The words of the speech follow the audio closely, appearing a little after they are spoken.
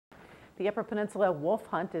The Upper Peninsula wolf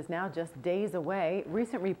hunt is now just days away.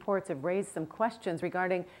 Recent reports have raised some questions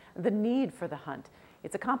regarding the need for the hunt.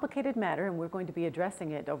 It's a complicated matter, and we're going to be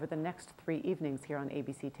addressing it over the next 3 evenings here on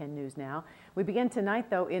ABC 10 News Now. We begin tonight,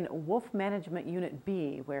 though, in Wolf Management Unit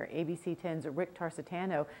B, where ABC 10's Rick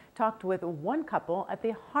Tarsitano talked with one couple at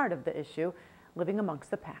the heart of the issue, living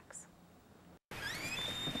amongst the packs.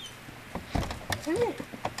 Hey,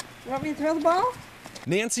 you want me to throw the ball?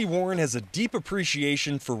 Nancy Warren has a deep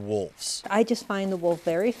appreciation for wolves. I just find the wolf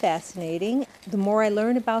very fascinating. The more I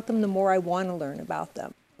learn about them, the more I want to learn about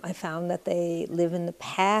them. I found that they live in the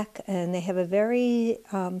pack and they have a very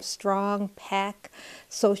strong pack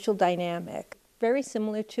social dynamic, very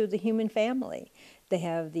similar to the human family. They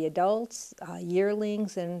have the adults,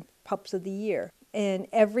 yearlings, and pups of the year. And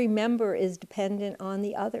every member is dependent on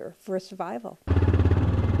the other for survival.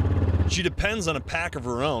 She depends on a pack of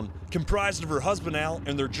her own, comprised of her husband Al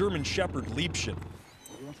and their German Shepherd Liebchen.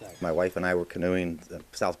 My wife and I were canoeing the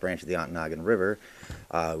south branch of the Ontonagon River.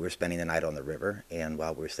 We were spending the night on the river, and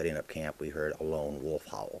while we were setting up camp, we heard a lone wolf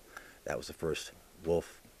howl. That was the first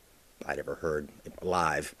wolf I'd ever heard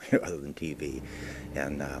live, other than TV,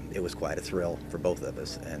 and it was quite a thrill for both of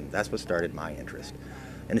us, and that's what started my interest.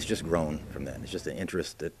 And it's just grown from then. It's just an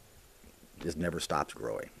interest that just never stops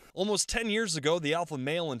growing. Almost 10 years ago, the alpha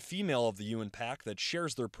male and female of the Ewan pack that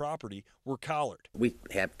shares their property were collared. We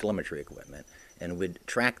have telemetry equipment, and we'd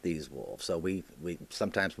track these wolves. So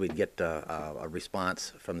sometimes we'd get a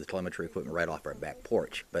response from the telemetry equipment right off our back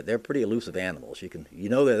porch. But they're pretty elusive animals. You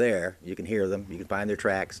know they're there. You can hear them. You can find their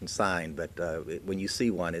tracks and sign. But when you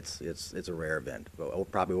see one, it's a rare event.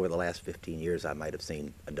 Probably over the last 15 years, I might have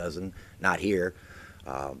seen a dozen. Not here.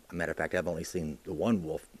 A matter of fact, I've only seen the one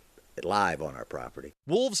wolf live on our property.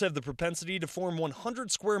 Wolves have the propensity to form 100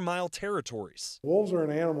 square mile territories. Wolves are an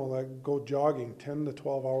animal that go jogging 10 to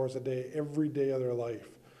 12 hours a day, every day of their life.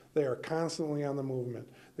 They are constantly on the movement.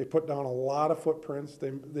 They put down a lot of footprints.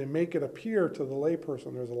 They make it appear to the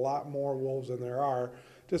layperson there's a lot more wolves than there are,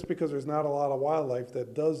 just because there's not a lot of wildlife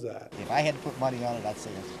that does that. If I had to put money on it, I'd say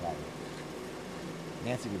Nancy's right.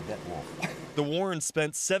 Nancy would bet wolf. The Warrens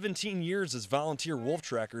spent 17 years as volunteer wolf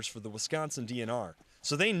trackers for the Wisconsin DNR.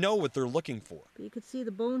 So they know what they're looking for. You could see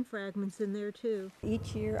the bone fragments in there too.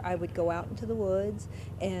 Each year I would go out into the woods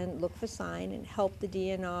and look for sign and help the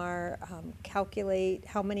DNR calculate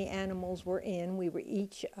how many animals were in. We were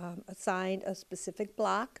each assigned a specific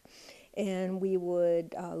block, and we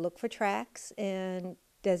would look for tracks and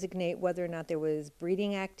designate whether or not there was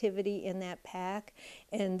breeding activity in that pack,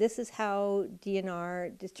 and this is how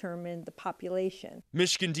DNR determined the population.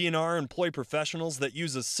 Michigan DNR employ professionals that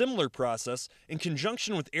use a similar process in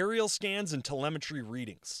conjunction with aerial scans and telemetry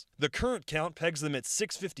readings. The current count pegs them at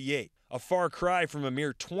 658, a far cry from a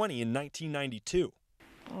mere 20 in 1992.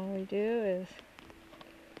 All we do is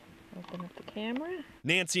open up the camera.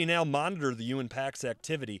 Nancy and Al monitor the Ewan pack's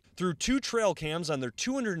activity through 2 trail cams on their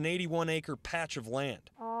 281-acre patch of land.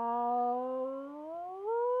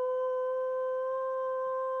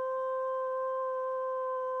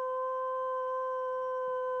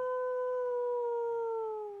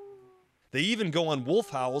 They even go on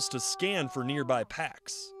wolf howls to scan for nearby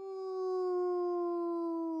packs.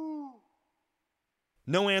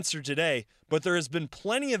 No answer today, but there has been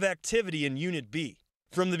plenty of activity in Unit B.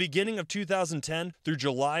 From the beginning of 2010 through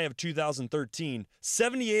July of 2013,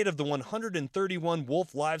 78 of the 131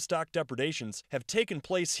 wolf livestock depredations have taken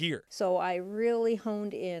place here. So I really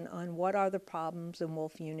honed in on what are the problems in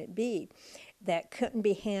Wolf Unit B that couldn't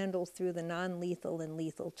be handled through the non-lethal and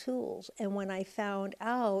lethal tools. And when I found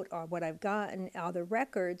out, or what I've gotten, are the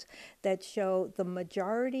records that show the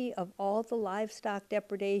majority of all the livestock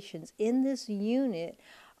depredations in this unit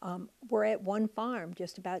we're at one farm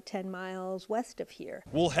just about 10 miles west of here.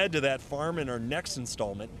 We'll head to that farm in our next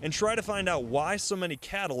installment and try to find out why so many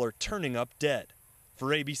cattle are turning up dead. For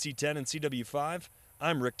ABC 10 and CW5,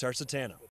 I'm Rick Tarsitano.